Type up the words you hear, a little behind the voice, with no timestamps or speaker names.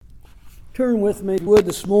Turn with me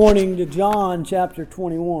this morning to John chapter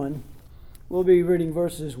 21. We'll be reading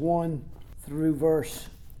verses 1 through verse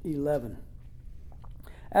 11.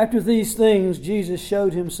 After these things, Jesus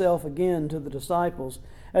showed himself again to the disciples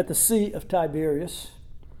at the Sea of Tiberias.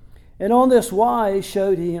 And on this wise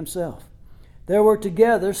showed he himself. There were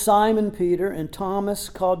together Simon Peter and Thomas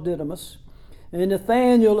called Didymus, and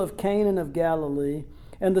Nathanael of Cana of Galilee,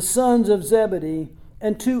 and the sons of Zebedee,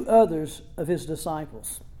 and two others of his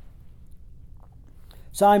disciples.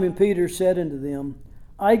 Simon Peter said unto them,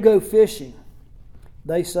 I go fishing.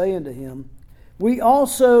 They say unto him, We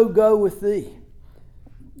also go with thee.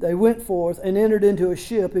 They went forth and entered into a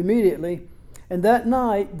ship immediately, and that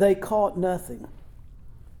night they caught nothing.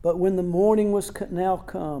 But when the morning was now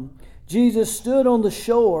come, Jesus stood on the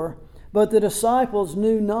shore, but the disciples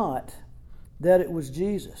knew not that it was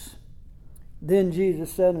Jesus. Then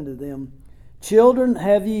Jesus said unto them, Children,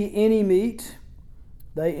 have ye any meat?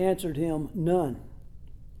 They answered him, None.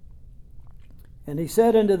 And he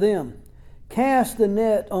said unto them, Cast the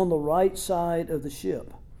net on the right side of the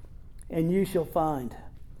ship, and you shall find.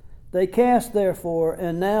 They cast therefore,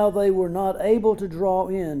 and now they were not able to draw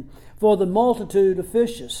in, for the multitude of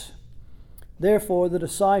fishes. Therefore the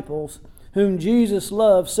disciples, whom Jesus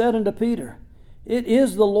loved, said unto Peter, It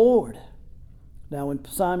is the Lord. Now when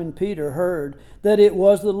Simon Peter heard that it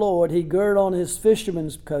was the Lord, he girded on his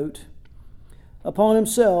fisherman's coat upon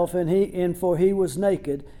himself, and for he was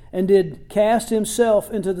naked, and did cast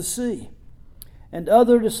himself into the sea. And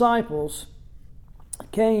other disciples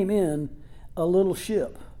came in a little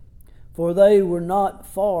ship, for they were not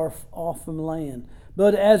far off from land,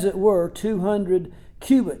 but as it were 200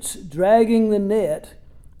 cubits, dragging the net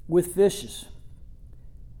with fishes.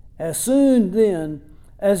 As soon then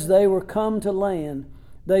as they were come to land,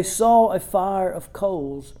 they saw a fire of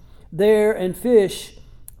coals there, and fish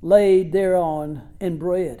laid thereon, and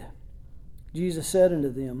bread. Jesus said unto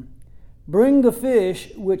them, Bring the fish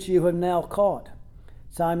which you have now caught.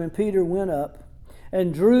 Simon Peter went up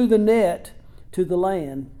and drew the net to the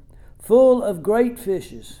land, full of great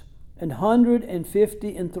fishes,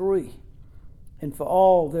 153. And for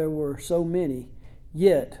all there were so many,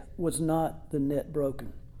 yet was not the net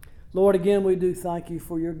broken. Lord, again we do thank you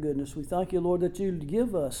for your goodness. We thank you, Lord, that you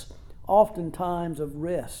give us often times of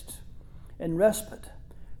rest and respite,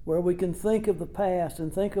 where we can think of the past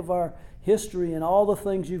and think of our history and all the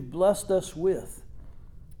things you've blessed us with,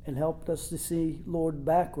 and helped us to see, Lord,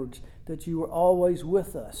 backwards, that you were always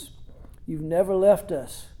with us. You've never left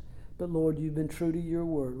us, but Lord, you've been true to your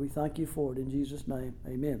word. We thank you for it in Jesus' name.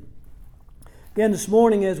 Amen. Again, this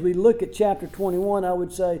morning, as we look at chapter 21, I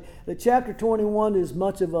would say that chapter 21 is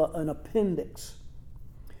much of an appendix.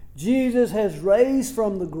 Jesus has raised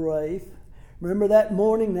from the grave. Remember that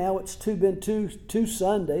morning? Now it's been two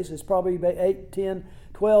Sundays. It's probably about 8, 10,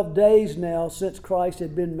 12 days now since Christ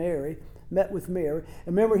had met with Mary.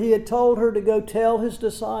 And remember, he had told her to go tell his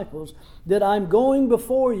disciples that I'm going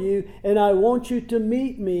before you, and I want you to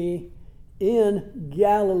meet me in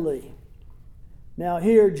Galilee. Now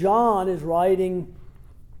here John is writing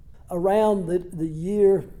around the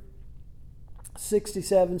year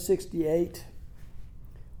 67, 68.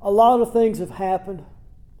 A lot of things have happened.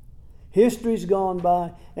 History's gone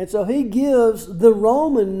by. And so he gives the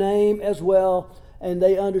Roman name as well, and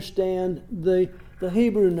they understand the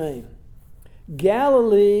Hebrew name.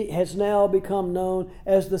 Galilee has now become known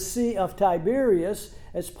as the Sea of Tiberias,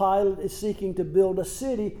 as Pilate is seeking to build a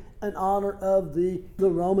city in honor of the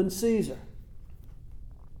Roman Caesar.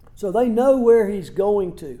 So they know where he's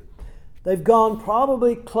going to. They've gone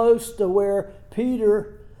probably close to where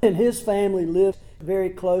Peter and his family lived,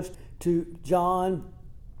 very close to John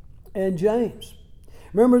and James.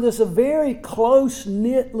 Remember, this is a very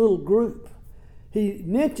close-knit little group. He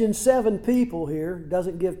mentions 7 people here,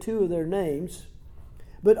 doesn't give 2 of their names,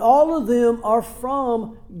 but all of them are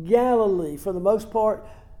from Galilee. For the most part,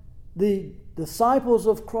 the disciples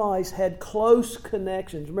of Christ had close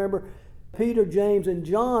connections. Remember, Peter, James, and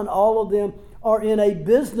John, all of them are in a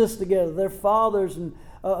business together. Their fathers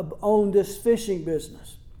own this fishing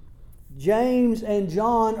business. James and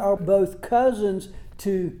John are both cousins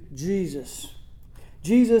to Jesus.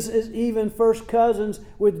 Jesus is even first cousins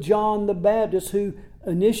with John the Baptist, who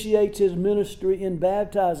initiates his ministry in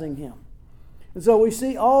baptizing him. And so we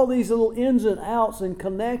see all these little ins and outs and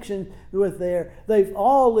connection with there. They've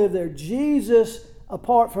all lived there. Jesus,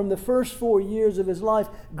 apart from the first 4 years of his life,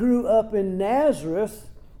 grew up in Nazareth,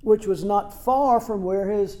 which was not far from where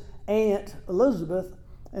his aunt Elizabeth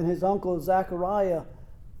and his uncle Zachariah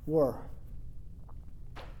were.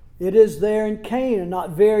 It is there in Cana,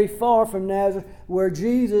 not very far from Nazareth, where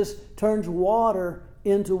Jesus turns water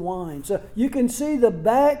into wine. So you can see the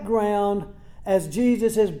background as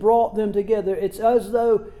Jesus has brought them together. It's as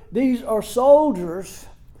though these are soldiers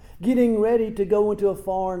getting ready to go into a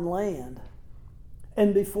foreign land.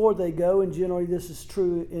 And before they go, and generally this is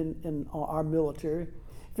true in our military,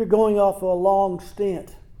 if you're going off for a long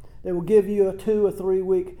stint, they will give you a 2 or 3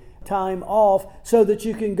 week time off so that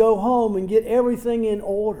you can go home and get everything in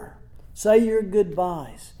order. Say your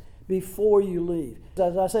goodbyes before you leave.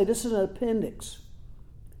 As I say, this is an appendix.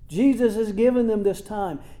 Jesus has given them this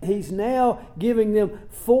time. He's now giving them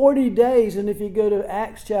 40 days. And if you go to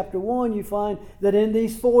Acts chapter 1, you find that in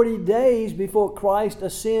these 40 days before Christ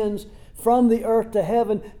ascends from the earth to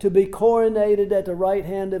heaven to be coronated at the right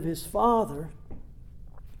hand of his Father,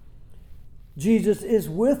 Jesus is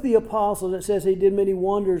with the apostles. It says he did many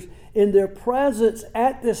wonders in their presence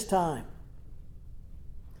at this time.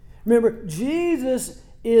 Remember, Jesus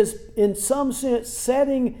is in some sense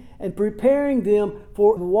setting and preparing them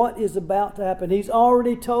for what is about to happen. He's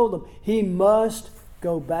already told them he must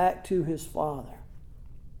go back to his Father.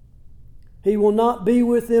 He will not be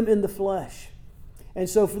with them in the flesh. And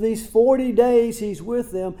so for these 40 days he's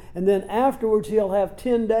with them, and then afterwards he'll have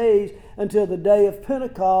 10 days until the day of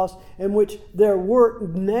Pentecost, in which their work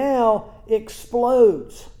now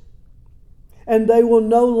explodes. And they will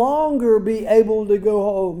no longer be able to go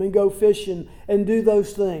home and go fishing and do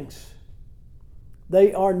those things.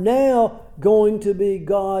 They are now going to be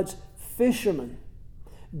God's fishermen,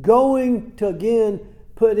 going to again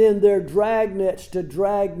put in their drag nets to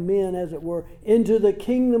drag men, as it were, into the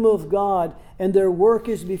kingdom of God, and their work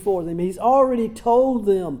is before them. He's already told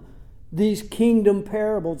them these kingdom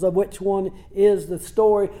parables, of which one is the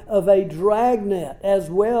story of a dragnet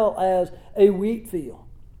as well as a wheat field.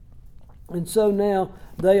 And so now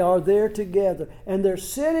they are there together, and they're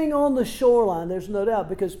sitting on the shoreline, there's no doubt,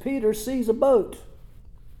 because Peter sees a boat.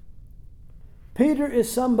 Peter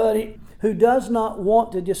is somebody who does not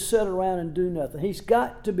want to just sit around and do nothing. He's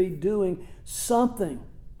got to be doing something.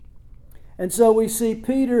 And so we see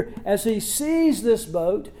Peter, as he sees this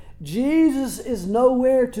boat, Jesus is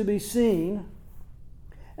nowhere to be seen.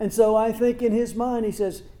 And so I think in his mind he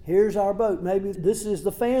says, here's our boat. Maybe this is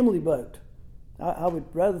the family boat. I would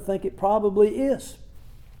rather think it probably is,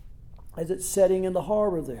 as it's setting in the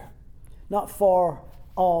harbor there, not far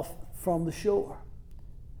off from the shore.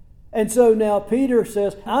 And so now Peter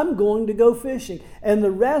says, I'm going to go fishing. And the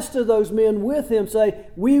rest of those men with him say,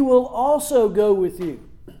 we will also go with you.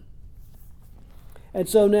 And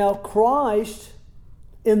so now Christ,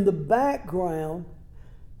 in the background,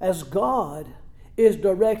 as God, is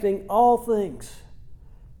directing all things.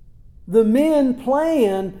 The men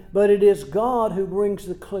plan, but it is God who brings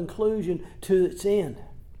the conclusion to its end.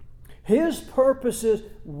 His purposes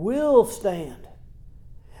will stand.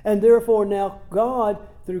 And therefore now God,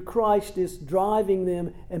 through Christ, is driving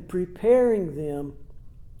them and preparing them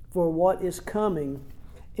for what is coming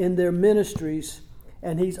in their ministries.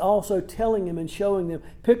 And he's also telling them and showing them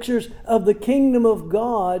pictures of the kingdom of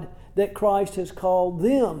God that Christ has called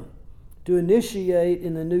them to initiate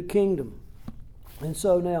in the new kingdom. And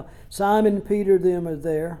so now Simon and Peter, them are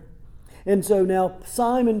there. And so now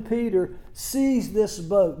Simon Peter sees this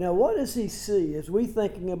boat. Now what does he see as we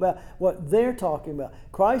thinking about what they're talking about?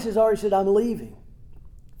 Christ has already said, I'm leaving.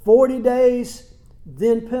 40 days,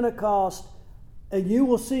 then Pentecost, and you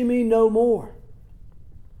will see me no more.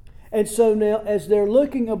 And so now as they're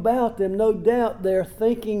looking about them, no doubt they're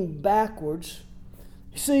thinking backwards.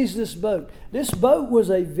 He sees this boat. This boat was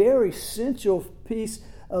a very essential piece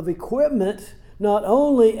of equipment, not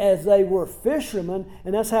only as they were fishermen,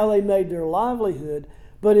 and that's how they made their livelihood,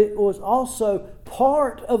 but it was also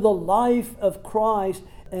part of the life of Christ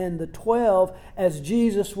and the 12 as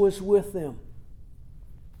Jesus was with them.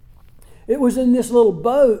 It was in this little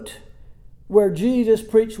boat where Jesus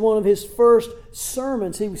preached one of his first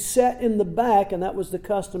sermons. He sat in the back, and that was the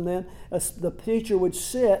custom then. The preacher would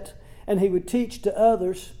sit, and he would teach to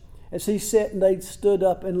others. As he sat, and they stood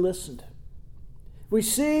up and listened. We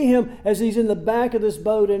see him as he's in the back of this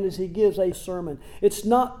boat and as he gives a sermon. It's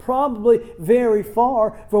not probably very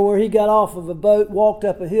far from where he got off of a boat, walked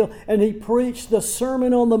up a hill, and he preached the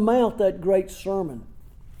Sermon on the Mount, that great sermon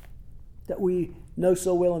that we know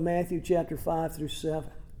so well in Matthew chapter 5 through 7.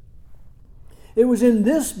 It was in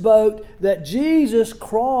this boat that Jesus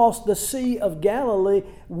crossed the Sea of Galilee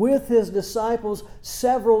with his disciples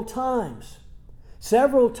several times.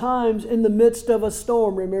 Several times in the midst of a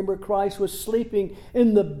storm. Remember, Christ was sleeping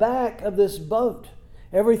in the back of this boat.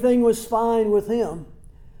 Everything was fine with him.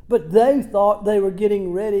 But they thought they were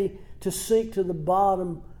getting ready to sink to the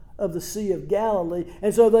bottom of the Sea of Galilee.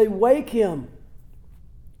 And so they wake him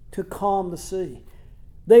to calm the sea.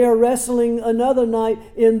 They are wrestling another night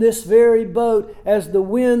in this very boat as the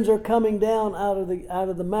winds are coming down out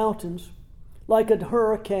of the mountains like a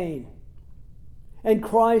hurricane. And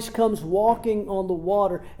Christ comes walking on the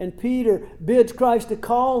water, and Peter bids Christ to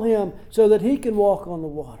call him so that he can walk on the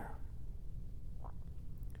water.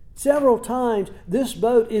 Several times, this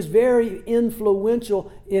boat is very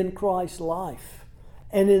influential in Christ's life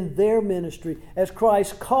and in their ministry as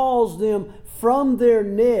Christ calls them from their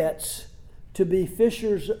nets to be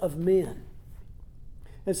fishers of men.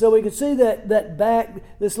 And so we can see that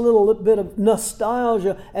back, this little bit of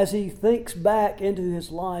nostalgia as he thinks back into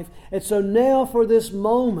his life. And so now for this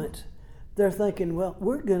moment, they're thinking, well,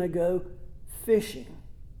 we're going to go fishing.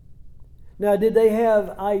 Now, did they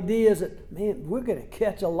have ideas that, man, we're going to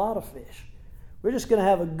catch a lot of fish? We're just going to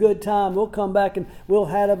have a good time. We'll come back and we'll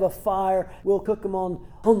have a fire. We'll cook them on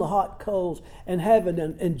the hot coals and have an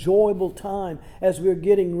enjoyable time as we're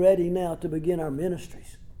getting ready now to begin our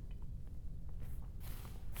ministries.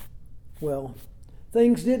 Well,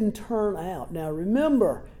 things didn't turn out. Now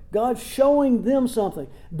remember, God's showing them something.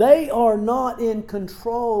 They are not in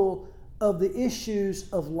control of the issues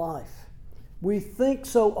of life. We think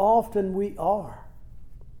so often we are.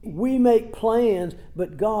 We make plans,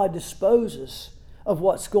 but God disposes of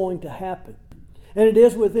what's going to happen. And it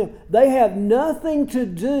is with them. They have nothing to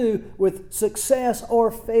do with success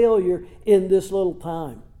or failure in this little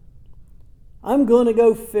time. I'm going to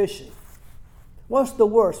go fishing. What's the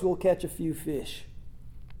worst? We'll catch a few fish.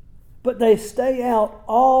 But they stay out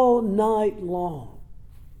all night long.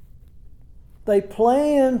 They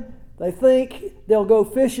plan, they think they'll go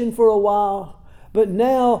fishing for a while, but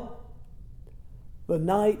now the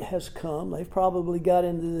night has come. They've probably got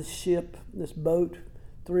into this ship, this boat,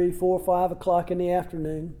 3, 4, 5 o'clock in the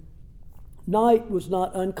afternoon. Night was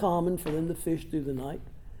not uncommon for them to fish through the night.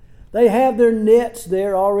 They have their nets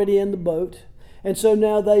there already in the boat. And so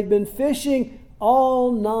now they've been fishing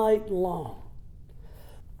all night long.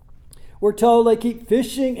 We're told they keep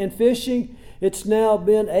fishing and fishing. It's now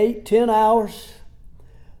been 8, 10 hours.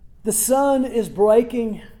 The sun is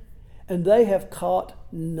breaking and they have caught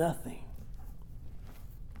nothing.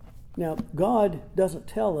 Now, God doesn't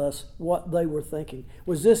tell us what they were thinking.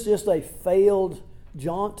 Was this just a failed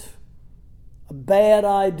jaunt? A bad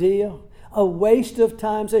idea? A waste of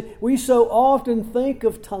time? We so often think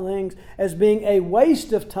of things as being a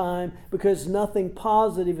waste of time because nothing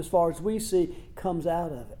positive as far as we see comes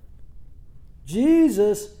out of it.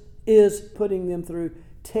 Jesus is putting them through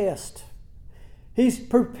test. He's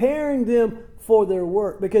preparing them for their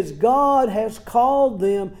work because God has called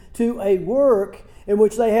them to a work in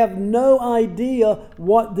which they have no idea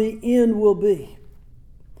what the end will be.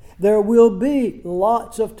 There will be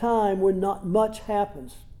lots of time when not much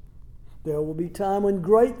happens. There will be time when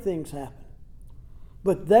great things happen.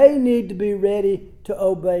 But they need to be ready to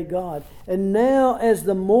obey God. And now as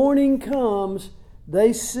the morning comes,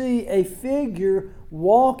 they see a figure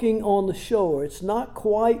walking on the shore. It's not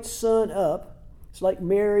quite sun up. It's like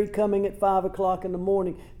Mary coming at 5 o'clock in the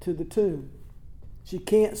morning to the tomb. She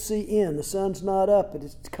can't see in. The sun's not up, but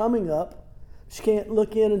it's coming up. She can't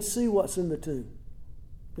look in and see what's in the tomb.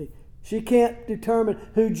 She can't determine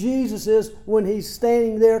who Jesus is when he's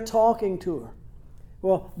standing there talking to her.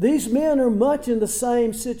 Well, these men are much in the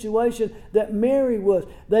same situation that Mary was.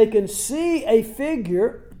 They can see a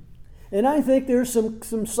figure, and I think there's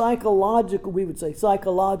some psychological, we would say,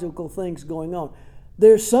 psychological things going on.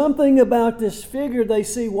 There's something about this figure they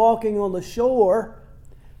see walking on the shore.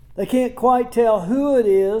 They can't quite tell who it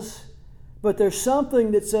is, but there's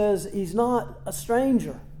something that says he's not a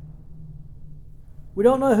stranger. We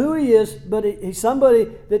don't know who he is, but he's somebody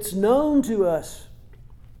that's known to us.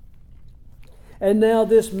 And now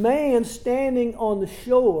this man standing on the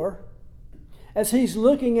shore, as he's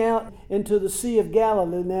looking out into the Sea of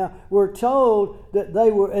Galilee, now we're told that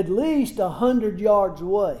they were at least 100 yards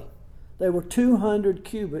away. They were 200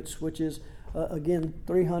 cubits, which is, again,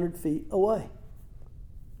 300 feet away.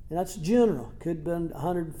 And that's general. Could have been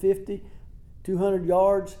 150, 200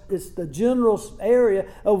 yards. It's the general area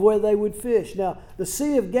of where they would fish. Now, the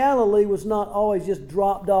Sea of Galilee was not always just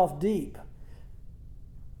dropped off deep.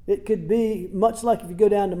 It could be much like if you go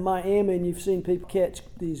down to Miami and you've seen people catch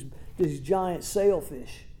these giant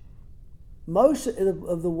sailfish. Most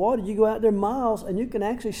of the water, you go out there miles and you can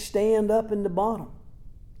actually stand up in the bottom.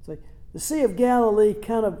 So the Sea of Galilee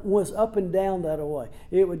kind of was up and down that way.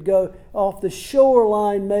 It would go off the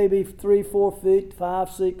shoreline maybe 3, 4 feet, 5,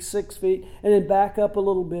 6 feet, and then back up a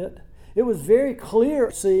little bit. It was very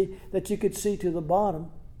clear sea that you could see to the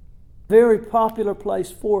bottom. Very popular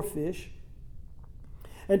place for fish.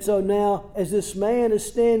 And so now, as this man is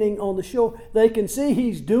standing on the shore, they can see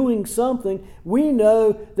he's doing something. We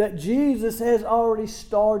know that Jesus has already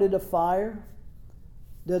started a fire.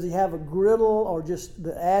 Does he have a griddle or just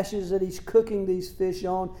the ashes that he's cooking these fish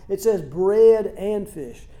on? It says bread and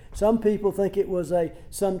fish. Some people think it was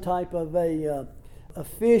some type of a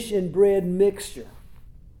fish and bread mixture.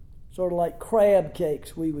 Sort of like crab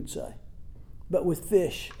cakes, we would say, but with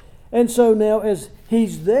fish. And so now as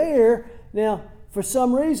he's there, now for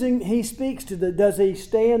some reason he speaks to them. Does he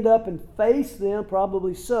stand up and face them?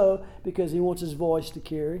 Probably so, because he wants his voice to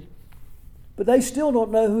carry. But they still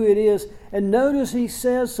don't know who it is. And notice he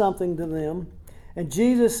says something to them. And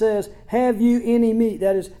Jesus says, have you any meat?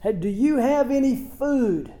 That is, do you have any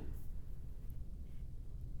food?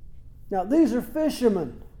 Now these are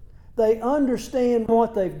fishermen. They understand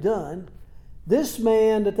what they've done. This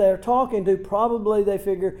man that they're talking to, probably they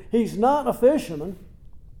figure he's not a fisherman,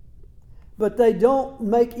 but they don't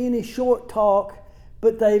make any short talk,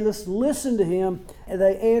 but they just listen to him and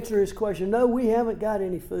they answer his question. No, we haven't got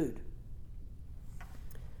any food.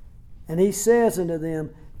 And he says unto them,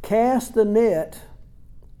 cast the net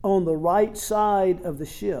on the right side of the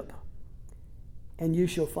ship, and you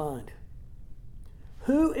shall find.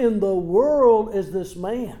 Who in the world is this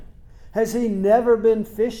man? Has he never been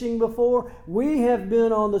fishing before? We have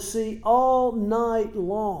been on the sea all night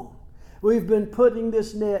long. We've been putting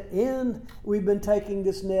this net in. We've been taking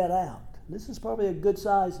this net out. This is probably a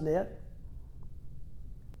good-sized net.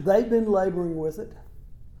 They've been laboring with it.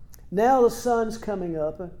 Now the sun's coming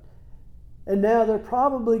up, and now they're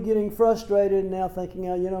probably getting frustrated and now thinking,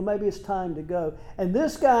 maybe it's time to go. And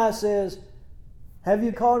this guy says, have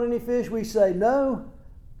you caught any fish? We say, no.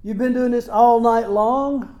 You've been doing this all night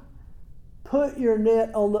long? Put your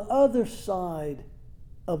net on the other side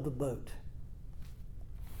of the boat.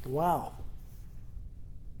 Wow.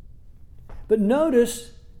 But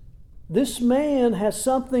notice, this man has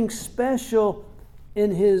something special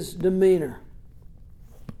in his demeanor.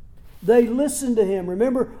 They listen to him.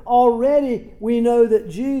 Remember, already we know that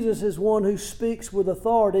Jesus is one who speaks with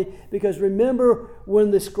authority, because remember when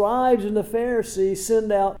the scribes and the Pharisees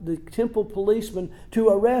send out the temple policemen to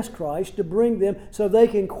arrest Christ, to bring them so they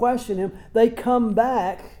can question him, they come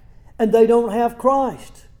back and they don't have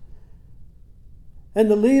Christ. And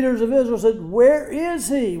the leaders of Israel said, where is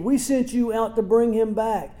he? We sent you out to bring him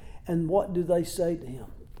back. And what do they say to him?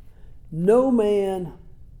 No man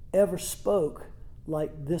ever spoke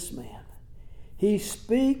like this man. He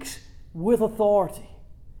speaks with authority.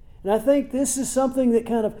 And I think this is something that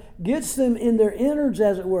kind of gets them in their innards,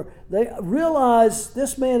 as it were. They realize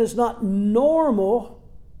this man is not normal.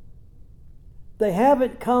 They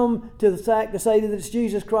haven't come to the fact to say that it's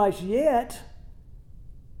Jesus Christ yet,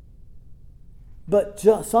 but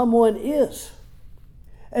someone is.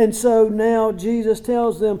 And so now Jesus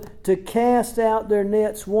tells them to cast out their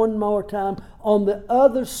nets one more time on the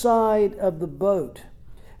other side of the boat.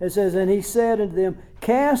 It says, and he said unto them,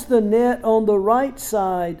 cast the net on the right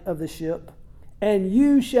side of the ship, and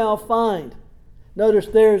you shall find. Notice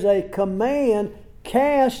there's a command,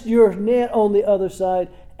 cast your net on the other side,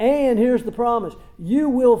 and here's the promise, you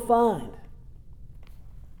will find.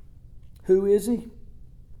 Who is he?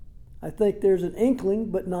 I think there's an inkling,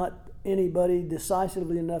 but not anybody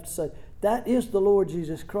decisively enough to say, that is the Lord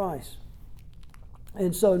Jesus Christ.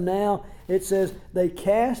 And so now it says, they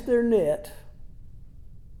cast their net,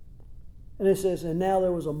 and it says, and now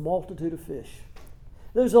there was a multitude of fish.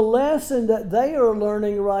 There's a lesson that they are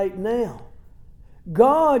learning right now.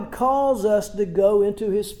 God calls us to go into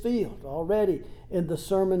his field already in the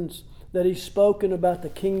sermons that he's spoken about the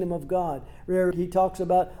kingdom of God, where he talks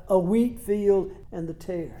about a wheat field and the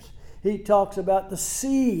tares. He talks about the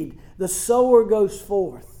seed, the sower goes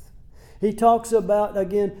forth. He talks about,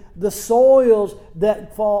 again, the soils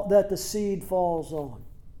that the seed falls on.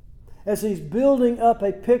 As he's building up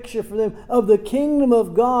a picture for them of the kingdom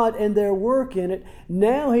of God and their work in it,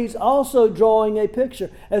 now he's also drawing a picture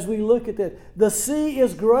as we look at that. The sea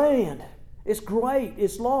is grand. It's great.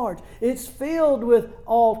 It's large. It's filled with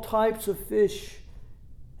all types of fish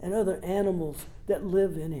and other animals that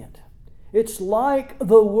live in it. It's like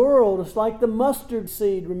the world. It's like the mustard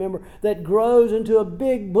seed, remember, that grows into a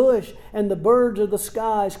big bush and the birds of the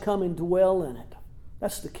skies come and dwell in it.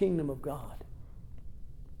 That's the kingdom of God.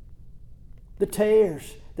 The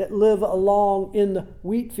tares that live along in the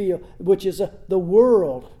wheat field, which is the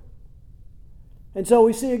world. And so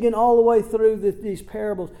we see again all the way through these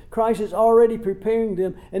parables, Christ is already preparing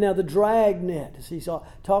them. And now the drag net, as he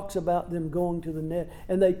talks about them going to the net,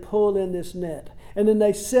 and they pull in this net. And then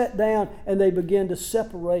they sit down and they begin to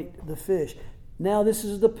separate the fish. Now this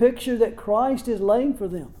is the picture that Christ is laying for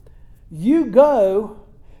them. You go,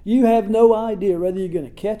 You have no idea whether you're going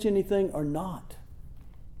to catch anything or not.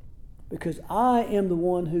 Because I am the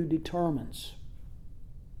one who determines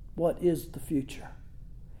what is the future.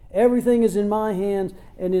 Everything is in my hands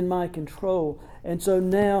and in my control. And so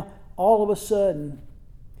now, all of a sudden,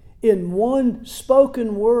 in one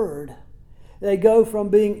spoken word, they go from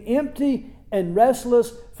being empty and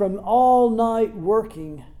restless from all night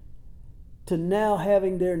working to now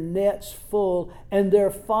having their nets full, and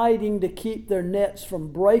they're fighting to keep their nets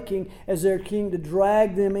from breaking as they're trying to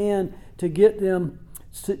drag them in to get them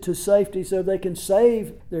to safety so they can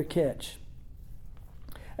save their catch.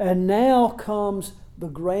 And now comes the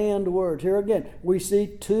grand word. Here again, we see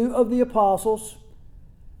two of the apostles.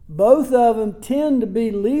 Both of them tend to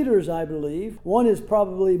be leaders, I believe. One is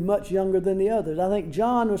probably much younger than the others. I think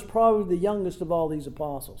John was probably the youngest of all these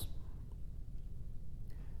apostles.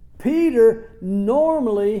 Peter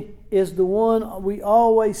normally is the one we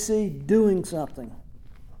always see doing something.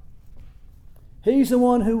 He's the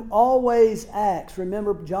one who always acts.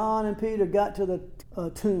 Remember, John and Peter got to the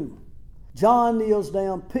tomb. John kneels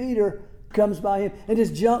down. Peter comes by him and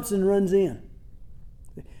just jumps and runs in.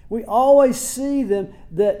 We always see them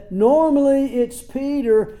that normally it's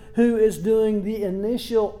Peter who is doing the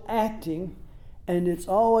initial acting, and it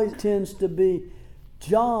always tends to be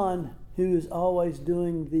John who is always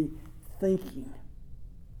doing the thinking.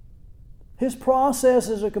 His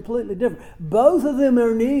processes are completely different. Both of them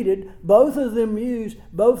are needed, both of them used,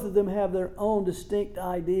 both of them have their own distinct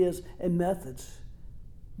ideas and methods.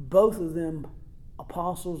 Both of them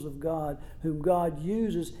apostles of God, whom God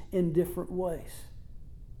uses in different ways.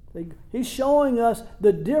 He's showing us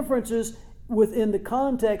the differences within the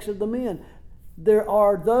context of the men. There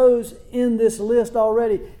are those in this list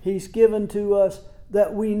already he's given to us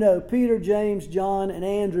that we know. Peter, James, John, and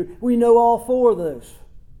Andrew. We know all four of those.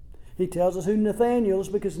 He tells us who Nathanael is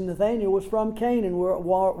because Nathanael was from Canaan where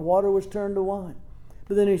water was turned to wine.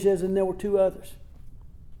 But then he says, and there were two others.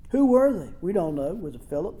 Who were they? We don't know. Was it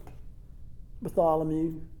Philip?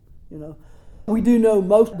 Bartholomew? We do know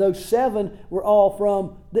most of those seven were all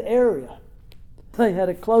from the area. They had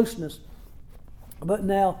a closeness. But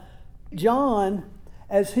now, John,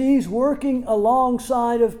 as he's working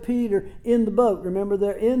alongside of Peter in the boat, remember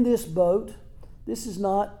they're in this boat. This is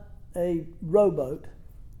not a rowboat.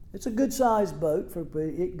 It's a good-sized boat.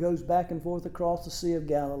 It goes back and forth across the Sea of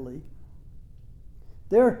Galilee.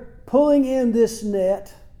 They're pulling in this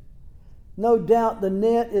net. No doubt the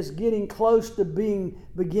net is getting close to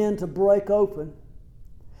begin to break open.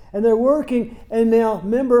 And they're working, and now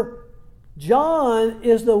remember, John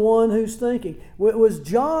is the one who's thinking. It was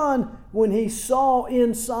John when he saw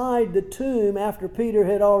inside the tomb after Peter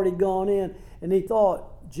had already gone in, and he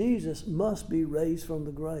thought, Jesus must be raised from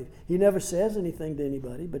the grave. He never says anything to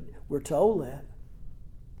anybody, but we're told that.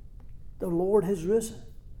 The Lord has risen.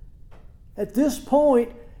 At this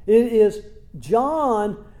point, it is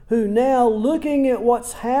John who now, looking at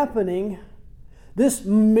what's happening, this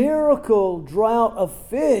miracle drought of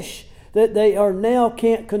fish that they are now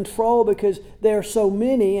can't control because they're so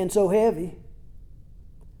many and so heavy.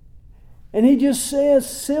 And he just says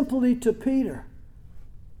simply to Peter,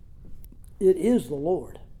 it is the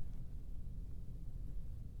Lord.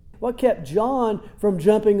 What kept John from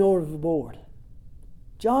jumping overboard?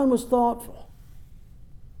 John was thoughtful.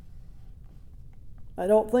 I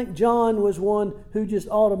don't think John was one who just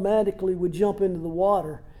automatically would jump into the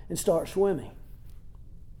water and start swimming.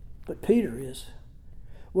 But Peter is.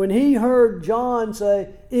 When he heard John say,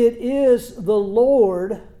 it is the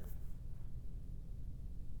Lord,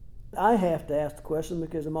 I have to ask the question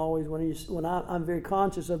because I'm always, I'm very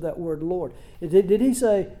conscious of that word Lord. Did he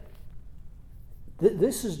say,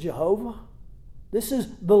 this is Jehovah? This is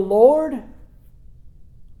the Lord?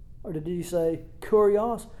 Or did he say,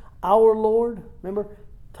 Kurios? Our Lord. Remember,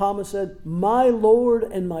 Thomas said, my Lord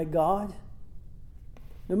and my God.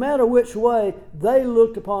 No matter which way, they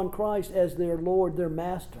looked upon Christ as their Lord, their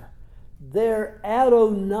Master, their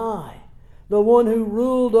Adonai, the one who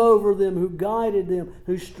ruled over them, who guided them,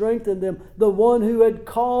 who strengthened them, the one who had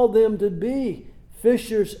called them to be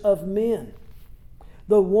fishers of men.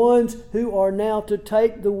 The ones who are now to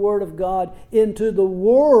take the Word of God into the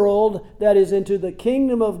world, that is, into the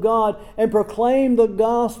kingdom of God, and proclaim the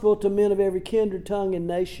gospel to men of every kindred, tongue, and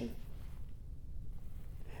nation.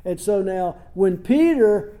 And so now, when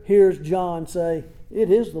Peter hears John say,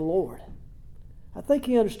 it is the Lord, I think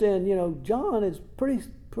he understands, John is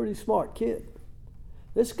pretty smart kid.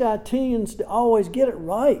 This guy tends to always get it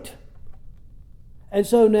right. And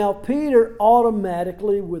so now Peter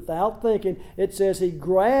automatically, without thinking, it says he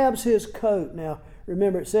grabs his coat. Now,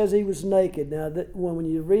 remember, it says he was naked. Now, when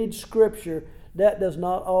you read Scripture, that does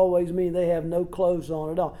not always mean they have no clothes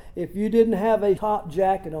on at all. If you didn't have a top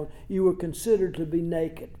jacket on, you were considered to be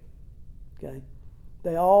naked. Okay?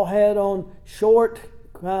 They all had on short,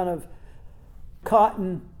 kind of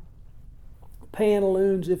cotton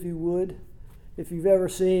pantaloons, if you would. If you've ever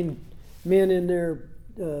seen men in their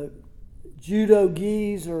judo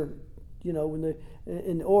gis, or when they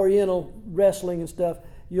in Oriental wrestling and stuff,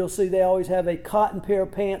 you'll see they always have a cotton pair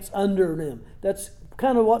of pants under them. That's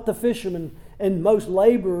kind of what the fishermen and most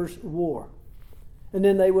laborers wore. And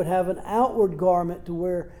then they would have an outward garment to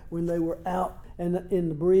wear when they were out in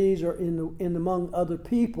the breeze or in among other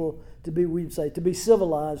people, to be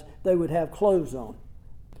civilized. They would have clothes on.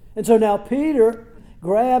 And so now Peter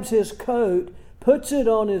grabs his coat, puts it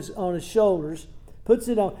on his shoulders, puts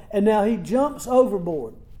it on, and now he jumps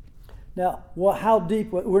overboard. Now, how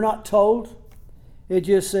deep? We're not told. It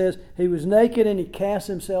just says he was naked and he cast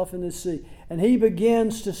himself in the sea. And he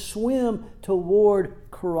begins to swim toward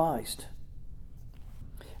Christ.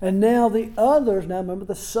 And now the others, now remember,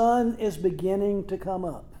 the sun is beginning to come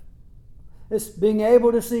up. It's being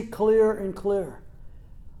able to see clearer and clearer.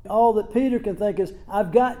 All that Peter can think is,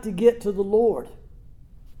 I've got to get to the Lord.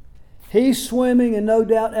 He's swimming, and no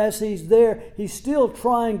doubt as he's there, he's still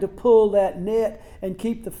trying to pull that net and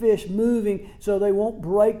keep the fish moving so they won't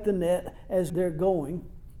break the net as they're going.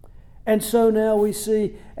 And so now we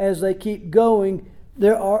see as they keep going,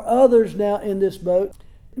 there are others now in this boat.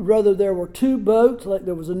 Rather, there were two boats, like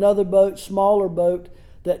there was another boat, smaller boat,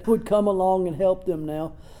 that would come along and help them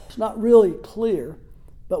now. It's not really clear,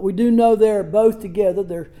 but we do know they're both together.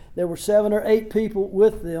 There were 7 or 8 people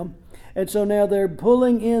with them. And so now they're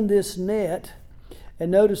pulling in this net.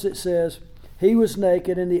 And notice it says, he was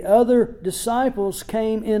naked, and the other disciples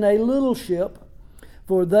came in a little ship,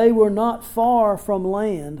 for they were not far from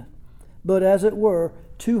land, but as it were,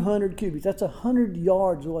 200 cubits. That's 100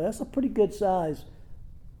 yards away. That's a pretty good size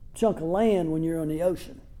chunk of land when you're on the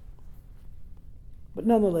ocean. But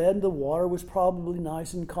nonetheless, the water was probably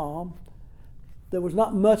nice and calm. There was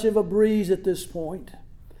not much of a breeze at this point.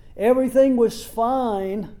 Everything was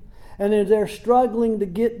fine. And as they're struggling to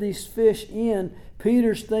get these fish in,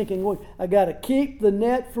 Peter's thinking, look, I got to keep the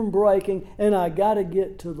net from breaking, and I got to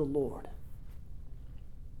get to the Lord.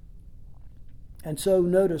 And so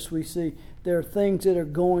notice we see there are things that are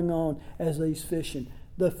going on as he's fishing.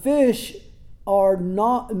 The fish are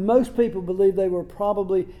not, most people believe they were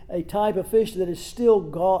probably a type of fish that is still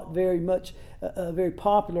caught very much, very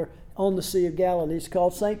popular on the Sea of Galilee. It's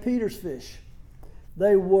called St. Peter's fish.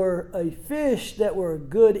 They were a fish that were a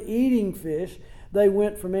good eating fish. They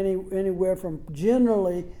went from anywhere from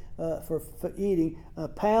generally for eating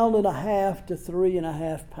 1.5 pounds to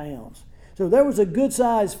 3.5 pounds. So there was a good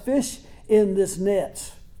sized fish in this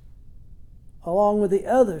net, along with the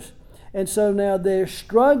others. And so now they're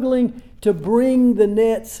struggling to bring the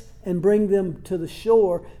nets and bring them to the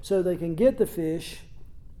shore so they can get the fish.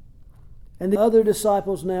 And the other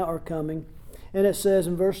disciples now are coming. And it says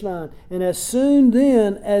in verse 9, and as soon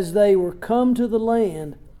then as they were come to the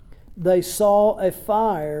land, they saw a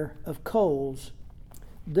fire of coals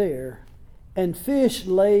there, and fish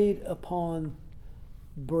laid upon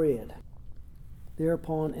bread.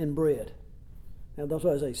 Thereupon and bread. Now that's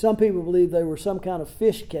what I say. Some people believe they were some kind of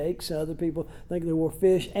fish cakes. Other people think they were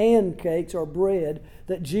fish and cakes or bread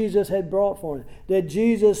that Jesus had brought for them. Did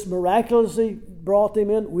Jesus miraculously brought them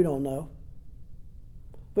in? We don't know.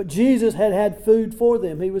 But Jesus had food for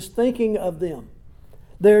them. He was thinking of them,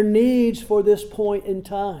 their needs for this point in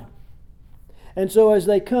time. And so as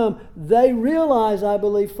they come, they realize, I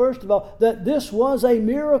believe, first of all, that this was a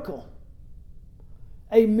miracle.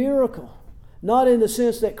 A miracle. Not in the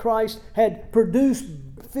sense that Christ had produced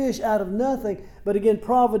fish out of nothing, but again,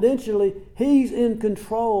 providentially, He's in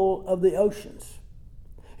control of the oceans.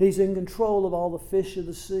 He's in control of all the fish of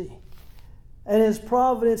the sea. And His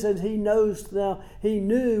providence, as He knows now, He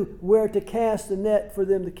knew where to cast the net for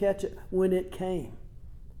them to catch it when it came.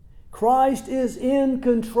 Christ is in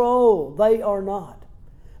control. They are not.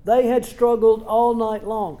 They had struggled all night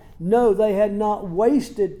long. No, they had not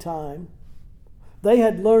wasted time. They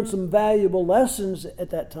had learned some valuable lessons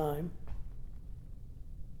at that time,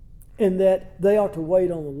 in that they are to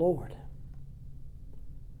wait on the Lord.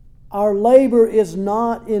 Our labor is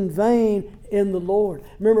not in vain in the Lord.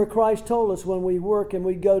 Remember, Christ told us when we work and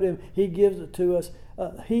we go to Him, He gives it to us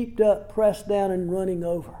heaped up, pressed down, and running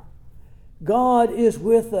over. God is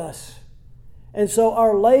with us. And so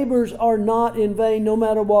our labors are not in vain, no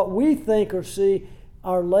matter what we think or see.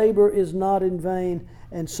 Our labor is not in vain.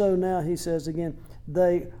 And so now He says again,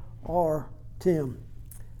 they are Tim.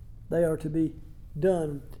 They are to be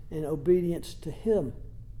done in obedience to Him.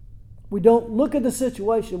 We don't look at the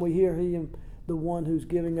situation. We hear Him the one who's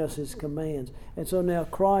giving us his commands. And so now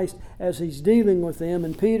Christ, as he's dealing with them,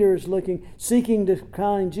 and Peter is seeking to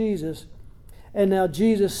find Jesus, and now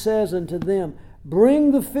Jesus says unto them,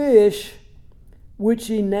 bring the fish which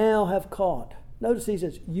ye now have caught. Notice he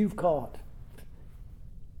says, you've caught.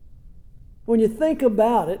 When you think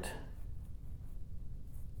about it,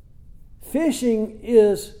 fishing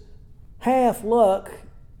is half luck,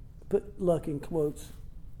 put luck in quotes.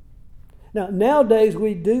 Now, nowadays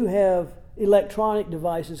we do have electronic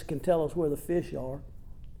devices that can tell us where the fish are.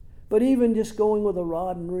 But even just going with a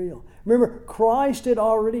rod and reel. Remember, Christ had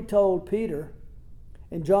already told Peter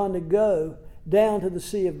and John to go down to the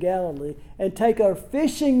Sea of Galilee and take a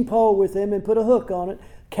fishing pole with him and put a hook on it,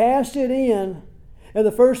 cast it in, and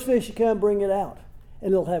the first fish you come, bring it out.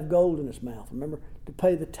 And it'll have gold in its mouth. Remember, to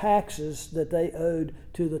pay the taxes that they owed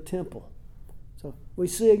to the temple. So we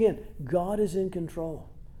see again, God is in control.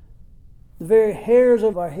 The very hairs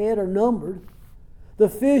of our head are numbered. The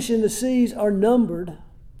fish in the seas are numbered.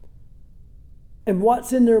 And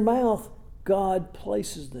what's in their mouth, God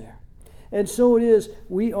places there. And so it is,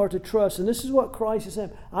 we are to trust. And this is what Christ is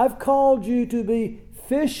saying. I've called you to be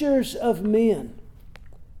fishers of men.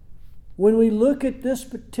 When we look at this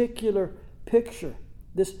particular picture,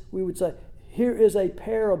 this we would say, here is a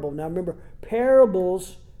parable. Now remember,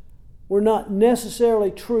 parables were not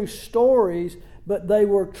necessarily true stories, but they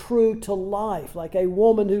were true to life. Like a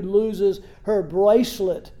woman who loses her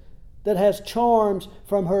bracelet that has charms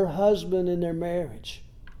from her husband in their marriage.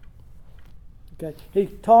 Okay. He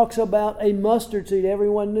talks about a mustard seed.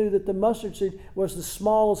 Everyone knew that the mustard seed was the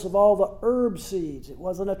smallest of all the herb seeds. It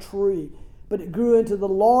wasn't a tree, but it grew into the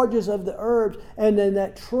largest of the herbs. And then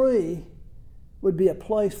that tree would be a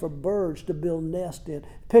place for birds to build nests in.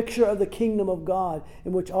 Picture of the kingdom of God,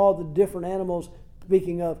 in which all the different animals,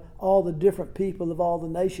 speaking of all the different people of all the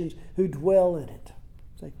nations who dwell in it.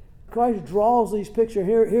 See, Christ draws these pictures.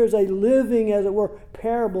 Here's a living, as it were,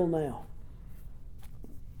 parable now.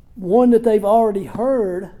 One that they've already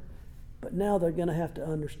heard, but now they're going to have to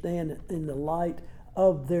understand it in the light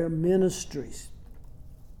of their ministries.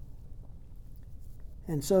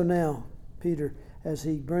 And so now, Peter, as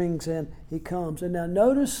he brings in, he comes. And now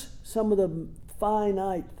notice some of the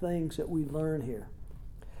finite things that we learn here.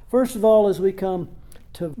 First of all, as we come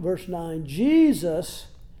to verse 9, Jesus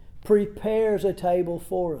prepares a table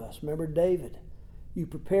for us. Remember David, you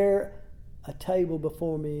prepare a table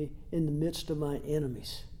before me in the midst of my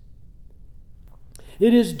enemies.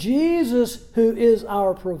 It is Jesus who is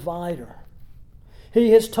our provider.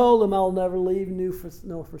 He has told them, I'll never leave you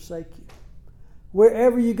nor forsake you.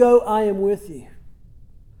 Wherever you go, I am with you.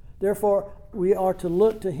 Therefore, we are to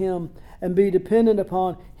look to him and be dependent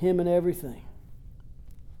upon him in everything.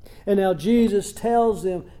 And now Jesus tells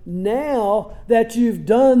them, now that you've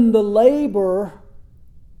done the labor,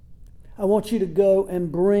 I want you to go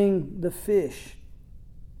and bring the fish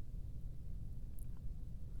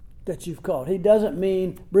that you've caught. He doesn't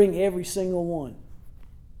mean bring every single one.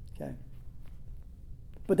 Okay?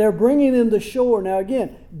 But they're bringing them to shore. Now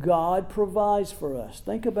again, God provides for us.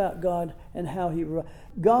 Think about God and how he provides.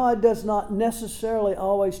 God does not necessarily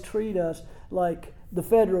always treat us like the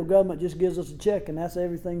federal government just gives us a check and that's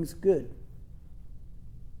everything's good.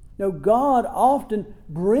 No, God often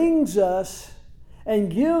brings us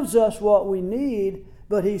and gives us what we need,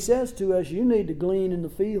 but he says to us, you need to glean in the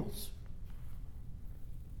fields.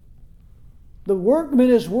 The workman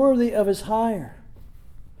is worthy of his hire.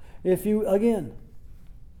 If you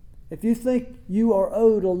think you are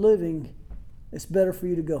owed a living, it's better for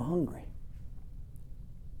you to go hungry.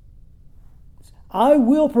 I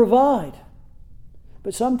will provide.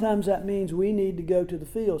 But sometimes that means we need to go to the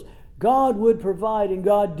fields. God would provide, and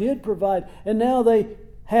God did provide. And now they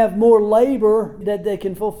have more labor that they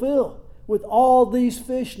can fulfill with all these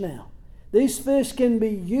fish now. These fish can be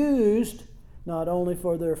used not only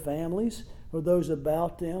for their families or those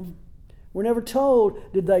about them. We're never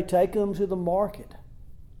told, did they take them to the market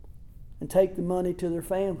and take the money to their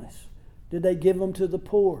families? Did they give them to the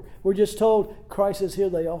poor? We're just told, Christ says, here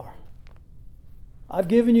they are. I've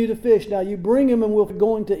given you the fish. Now you bring them and we're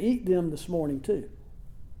going to eat them this morning too.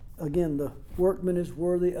 Again, the workman is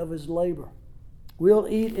worthy of his labor. We'll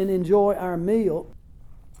eat and enjoy our meal.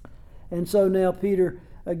 And so now Peter,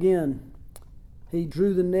 again, he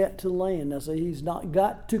drew the net to land. Now so he's not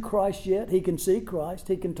got to Christ yet. He can see Christ.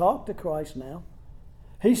 He can talk to Christ now.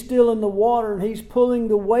 He's still in the water and he's pulling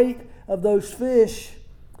the weight of those fish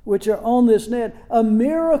which are on this net. A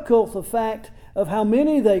miracle, the fact of how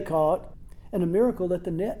many they caught, and a miracle that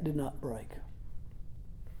the net did not break.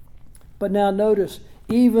 But now notice,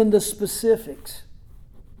 even the specifics.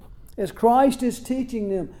 As Christ is teaching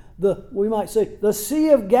them, we might say, the Sea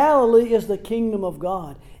of Galilee is the kingdom of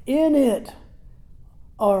God. In it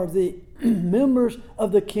are the members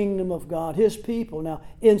of the kingdom of God, His people. Now,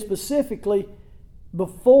 in specifically,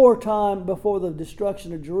 before the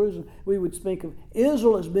destruction of Jerusalem, we would speak of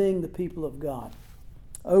Israel as being the people of God.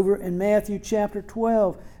 Over in Matthew chapter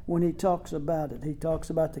 12, when he talks about it, he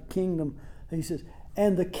talks about the kingdom. He says,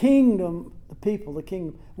 and the kingdom, the people, the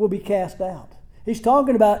kingdom, will be cast out. He's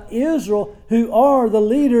talking about Israel, who are the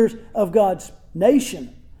leaders of God's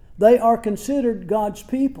nation. They are considered God's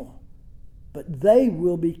people, but they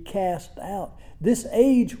will be cast out. This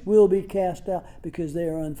age will be cast out because they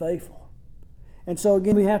are unfaithful. And so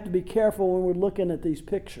again, we have to be careful when we're looking at these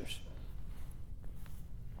pictures.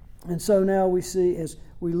 And so now we see, as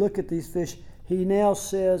we look at these fish, he now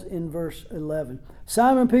says in verse 11,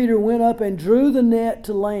 Simon Peter went up and drew the net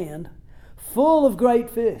to land full of great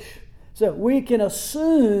fish. So we can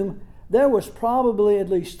assume there was probably at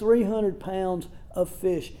least 300 pounds of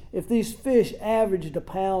fish. If these fish averaged 1.5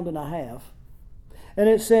 pounds. And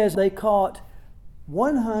it says they caught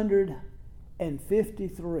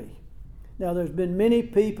 153. Now there's been many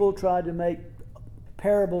people tried to make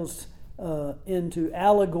parables into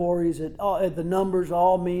allegories. The numbers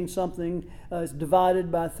all mean something. It's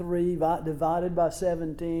divided by 3, divided by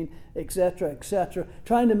 17, etc., etc.,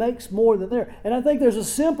 trying to make more than there. And I think there's a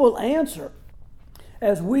simple answer.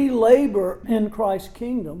 As we labor in Christ's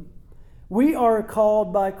kingdom, we are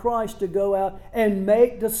called by Christ to go out and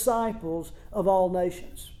make disciples of all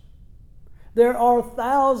nations. There are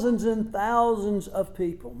thousands and thousands of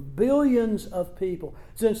people, billions of people,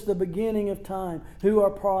 since the beginning of time who are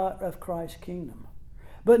part of Christ's kingdom.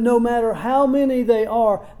 But no matter how many they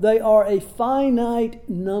are a finite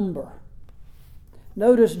number.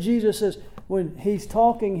 Notice Jesus says, when He's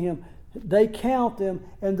talking to him, they count them,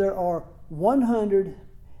 and there are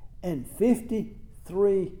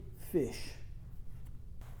 153 fish.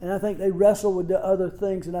 And I think they wrestle with the other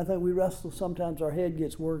things, and I think we wrestle sometimes. Our head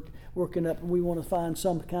gets working up, and we want to find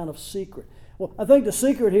some kind of secret. Well, I think the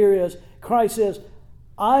secret here is Christ says,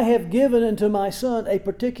 I have given unto my Son a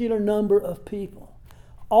particular number of people.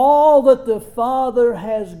 All that the Father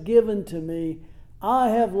has given to me, I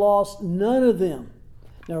have lost none of them.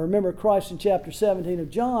 Now remember, Christ in chapter 17 of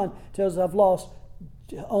John tells us I've lost,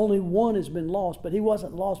 only one has been lost, but He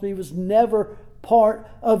wasn't lost, but He was never part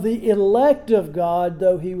of the elect of God,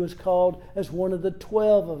 though He was called as one of the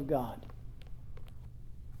 12 of God.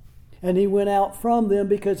 And He went out from them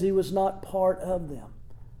because He was not part of them.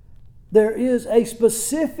 There is a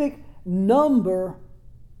specific number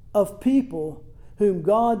of people whom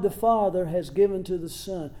God the Father has given to the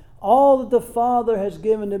Son. All that the Father has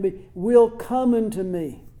given to me will come unto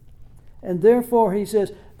me. And therefore He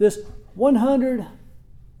says, this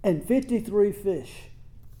 153 fish,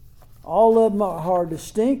 all of them are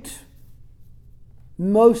distinct.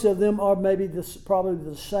 Most of them are maybe probably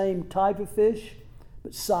the same type of fish,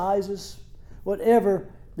 but sizes, whatever,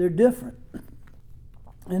 they're different.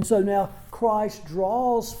 And so now Christ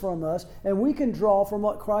draws from us, and we can draw from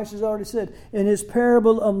what Christ has already said. In His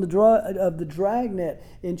parable of the dragnet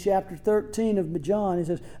in chapter 13 of John, He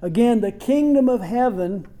says, again, the kingdom of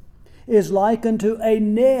heaven is like unto a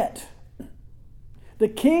net. The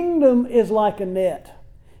kingdom is like a net.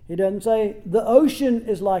 He doesn't say the ocean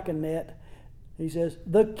is like a net. He says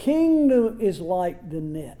the kingdom is like the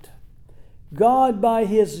net. God, by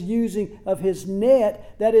His using of His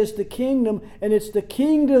net, that is the kingdom, and it's the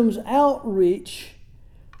kingdom's outreach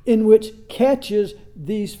in which catches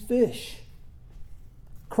these fish.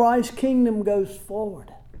 Christ's kingdom goes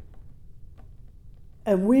forward.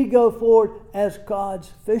 And we go forward as God's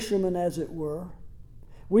fishermen, as it were.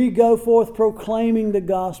 We go forth proclaiming the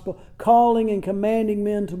gospel, calling and commanding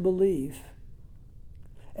men to believe.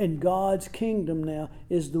 And God's kingdom now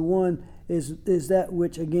is the one, is that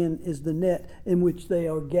which again is the net in which they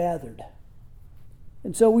are gathered.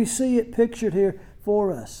 And so we see it pictured here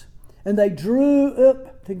for us. And they drew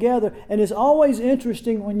up together. And it's always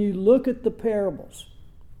interesting when you look at the parables.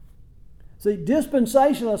 See,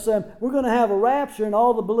 dispensationalists say, we're going to have a rapture and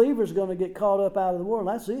all the believers are going to get caught up out of the world.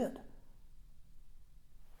 That's it.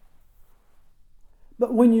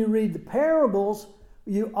 But when you read the parables,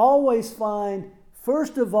 you always find,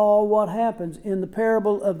 first of all, what happens in the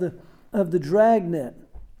parable of the dragnet.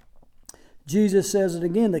 Jesus says it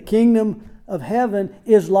again, the kingdom of heaven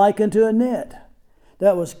is like unto a net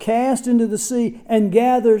that was cast into the sea and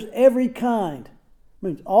gathers every kind. It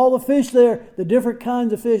means all the fish there, the different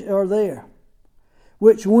kinds of fish are there.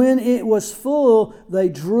 Which when it was full, they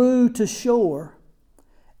drew to shore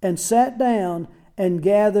and sat down and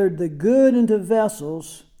gathered the good into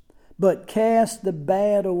vessels, but cast the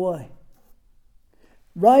bad away.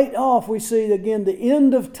 Right off, we see again the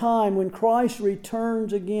end of time when Christ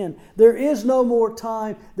returns again. There is no more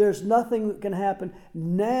time. There's nothing that can happen.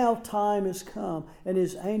 Now time has come, and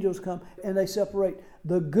His angels come, and they separate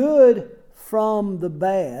the good from the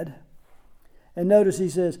bad. And notice He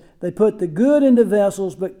says, they put the good into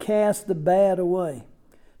vessels, but cast the bad away.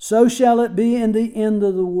 So shall it be in the end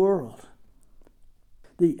of the world.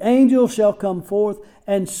 The angel shall come forth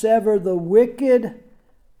and sever the wicked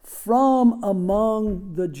from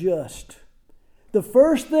among the just. The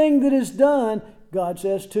first thing that is done, God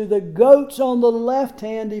says, to the goats on the left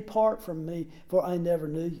hand, depart from me, for I never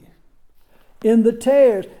knew you. In the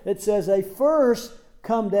tares, it says they first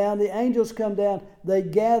come down, the angels come down, they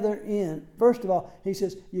gather in. First of all, He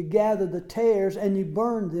says, you gather the tares and you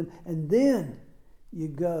burn them, and then you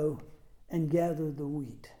go and gather the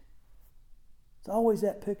wheat. It's always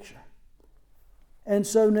that picture. And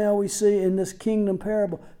so now we see in this kingdom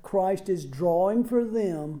parable, Christ is drawing for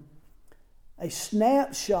them a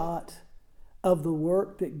snapshot of the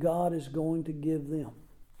work that God is going to give them.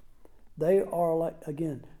 They are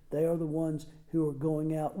they are the ones who are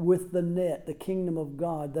going out with the net, the kingdom of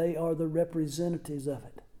God. They are the representatives of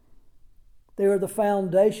it. They are the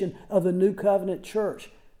foundation of the new covenant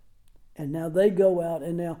church. And now they go out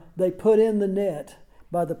and now they put in the net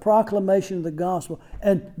by the proclamation of the gospel.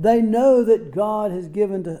 And they know that God has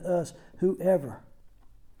given to us whoever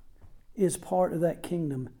is part of that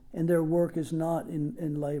kingdom, and their work is not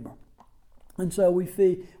in labor. And so we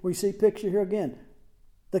see picture here again.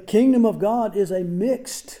 The kingdom of God is a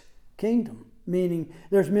mixed kingdom, meaning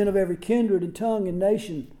there's men of every kindred and tongue and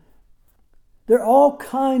nation. There are all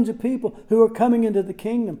kinds of people who are coming into the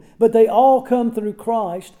kingdom, but they all come through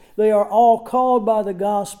Christ. They are all called by the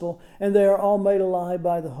gospel, and they are all made alive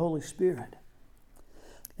by the Holy Spirit.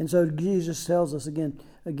 And so Jesus tells us again,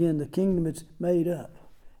 the kingdom is made up.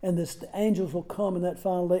 And the angels will come in that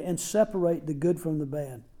final day and separate the good from the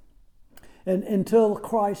bad. And until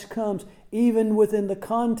Christ comes, even within the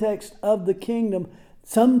context of the kingdom,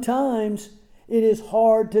 sometimes it is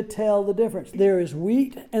hard to tell the difference. There is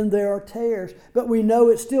wheat and there are tares, but we know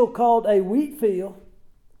it's still called a wheat field.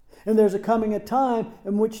 And there's a time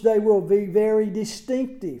in which they will be very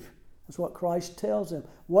distinctive. That's what Christ tells them.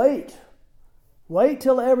 Wait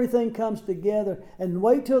till everything comes together, and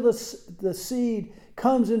wait till the seed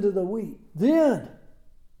comes into the wheat. Then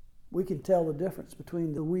we can tell the difference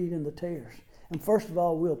between the wheat and the tares. And first of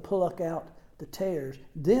all, we'll pluck out the tares.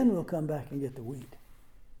 Then we'll come back and get the wheat.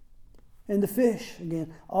 And the fish,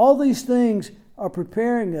 again. All these things are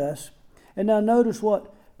preparing us. And now notice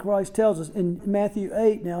what Christ tells us in Matthew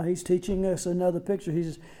 8. Now He's teaching us another picture. He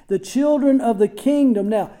says, the children of the kingdom.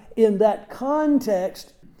 Now, in that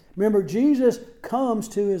context, remember, Jesus comes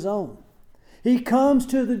to His own. He comes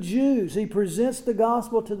to the Jews. He presents the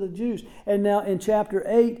gospel to the Jews. And now in chapter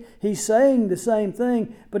 8, He's saying the same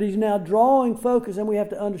thing, but He's now drawing focus, and we have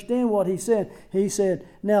to understand what He said. He said,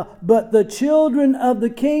 now, but the children of the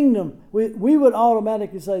kingdom, we would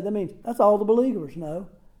automatically say, that means that's all the believers. No.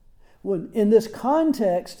 When, in this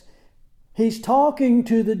context, He's talking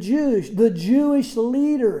to the Jews, the Jewish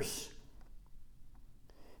leaders.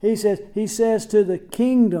 He says to the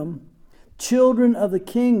kingdom, children of the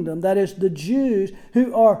kingdom, that is the Jews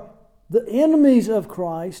who are the enemies of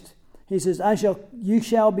Christ. He says, you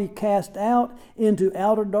shall be cast out into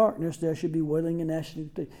outer darkness. There should be wailing and gnashing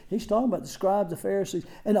of teeth. He's talking about the scribes, the Pharisees,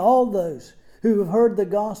 and all those who have heard the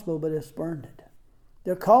gospel but have spurned it.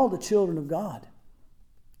 They're called the children of God,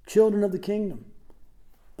 children of the kingdom,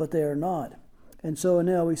 but they are not. And so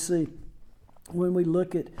now we see, when we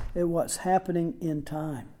look at what's happening in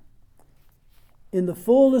time, in the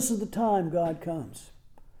fullness of the time, God comes.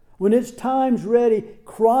 When its time's ready,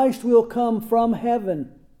 Christ will come from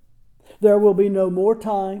heaven. There will be no more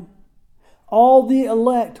time. All the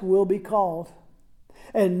elect will be called.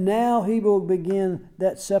 And now He will begin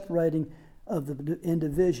that separating of in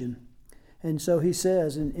division. And so He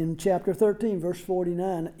says in chapter 13, verse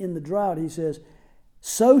 49, in the drought, He says,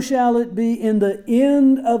 so shall it be in the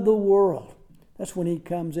end of the world. That's when He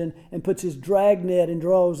comes in and puts His dragnet and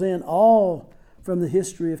draws in all from the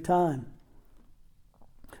history of time.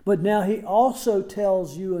 But now He also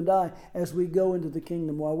tells you and I, as we go into the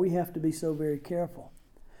kingdom, why we have to be so very careful.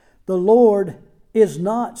 The Lord is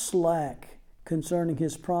not slack concerning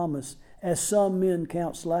His promise, as some men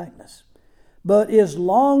count slackness, but is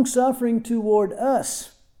long-suffering toward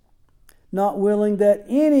us, not willing that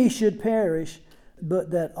any should perish, but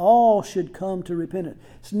that all should come to repentance.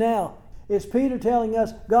 So now, is Peter telling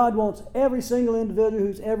us God wants every single individual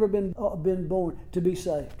who's ever been born to be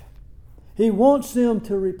saved? He wants them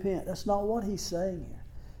to repent. That's not what he's saying here.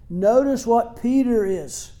 Notice what Peter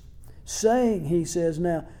is saying, he says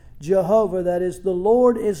now, Jehovah, that is, the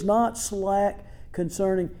Lord is not slack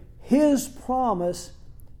concerning His promise,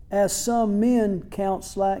 as some men count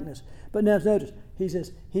slackness. But now notice, he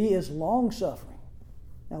says, He is long-suffering.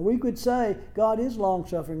 Now we could say God is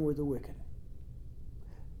long-suffering with the wicked.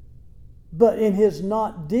 But in His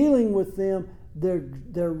not dealing with them,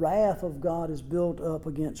 their wrath of God is built up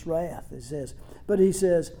against wrath, it says. But he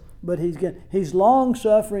says, He's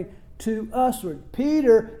long-suffering to usward.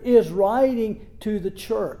 Peter is writing to the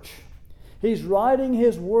church. He's writing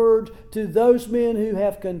his words to those men who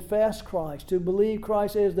have confessed Christ, who believe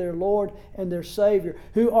Christ as their Lord and their Savior,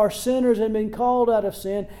 who are sinners and been called out of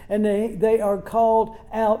sin, and they are called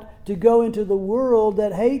out to go into the world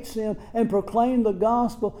that hates Him and proclaim the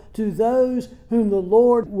gospel to those whom the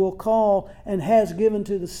Lord will call and has given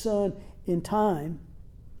to the Son in time.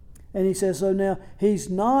 And he says, so now He's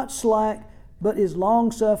not slack, but is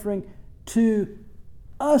long-suffering to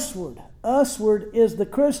usward. Usward is the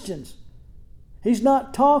Christians. He's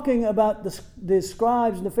not talking about the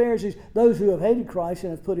scribes and the Pharisees, those who have hated Christ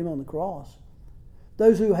and have put Him on the cross.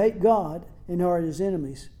 Those who hate God and are His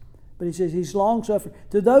enemies. But he says He's long-suffering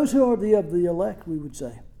to those who are of the elect, we would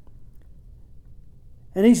say.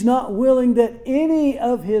 And He's not willing that any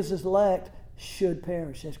of His elect should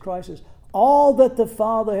perish. As Christ says, all that the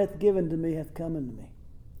Father hath given to me hath come unto me.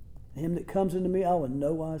 And him that comes unto me I will in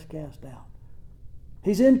no wise cast out.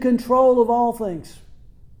 He's in control of all things.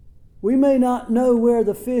 We may not know where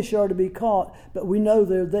the fish are to be caught, but we know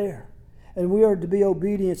they're there. And we are to be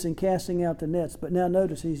obedient in casting out the nets. But now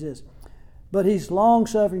notice he says, but He's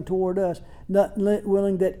long-suffering toward us, not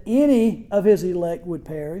willing that any of His elect would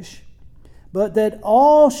perish, but that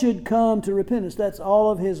all should come to repentance. That's all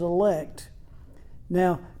of His elect.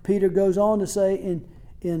 Now, Peter goes on to say in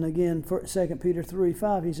again, 2 Peter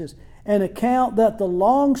 3:5, he says, and account that the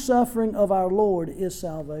long-suffering of our Lord is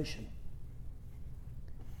salvation.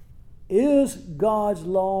 Is God's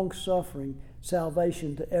long-suffering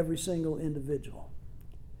salvation to every single individual?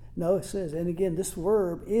 No, it says, and again, this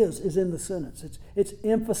verb is in the sentence. It's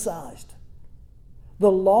emphasized.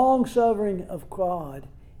 The long-suffering of God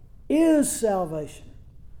is salvation.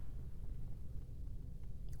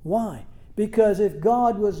 Why? Because if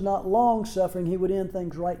God was not long-suffering, He would end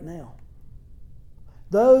things right now.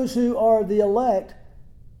 Those who are the elect,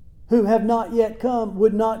 who have not yet come,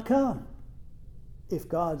 would not come if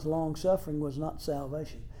God's long-suffering was not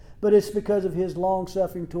salvation. But it's because of His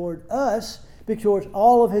long-suffering toward us, because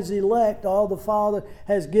all of His elect, all the Father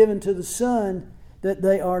has given to the Son, that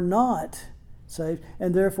they are not saved.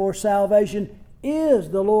 And therefore salvation is,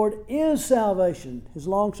 the Lord is salvation. His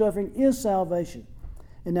long-suffering is salvation.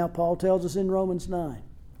 And now Paul tells us in Romans 9,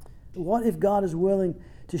 what if God is willing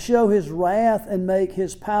to show His wrath and make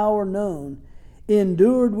His power known,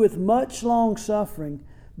 endured with much long-suffering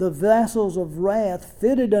the vessels of wrath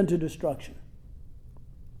fitted unto destruction,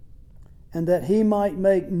 and that He might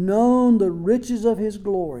make known the riches of His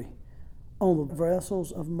glory on the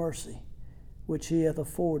vessels of mercy, which He hath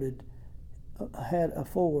had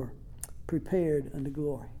afore prepared unto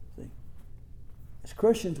glory. See? As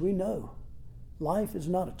Christians, we know life is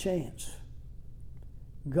not a chance.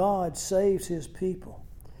 God saves His people.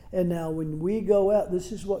 And now when we go out,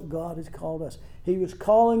 this is what God has called us. He was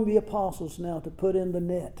calling the apostles now to put in the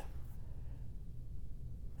net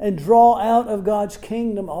and draw out of God's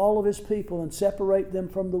kingdom all of His people and separate them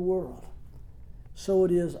from the world. So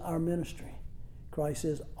it is our ministry. Christ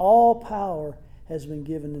says, all power has been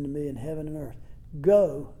given unto me in heaven and earth.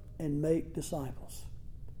 Go and make disciples.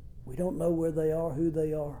 We don't know where they are, who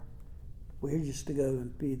they are. We're just to go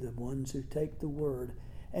and be the ones who take the word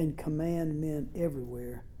and command men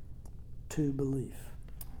everywhere to believe.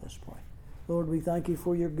 Let's pray. Lord, we thank You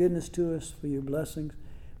for Your goodness to us, for Your blessings.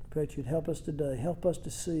 We pray that You'd help us today. Help us to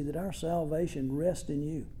see that our salvation rests in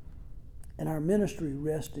You and our ministry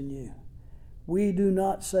rests in You. We do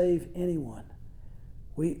not save anyone.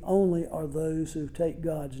 We only are those who take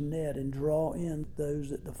God's net and draw in those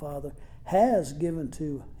that the Father has given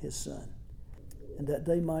to His Son. And that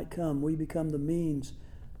they might come, we become the means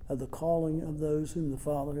of the calling of those whom the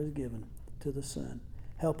Father has given to the Son.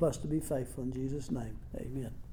 Help us to be faithful in Jesus' name. Amen.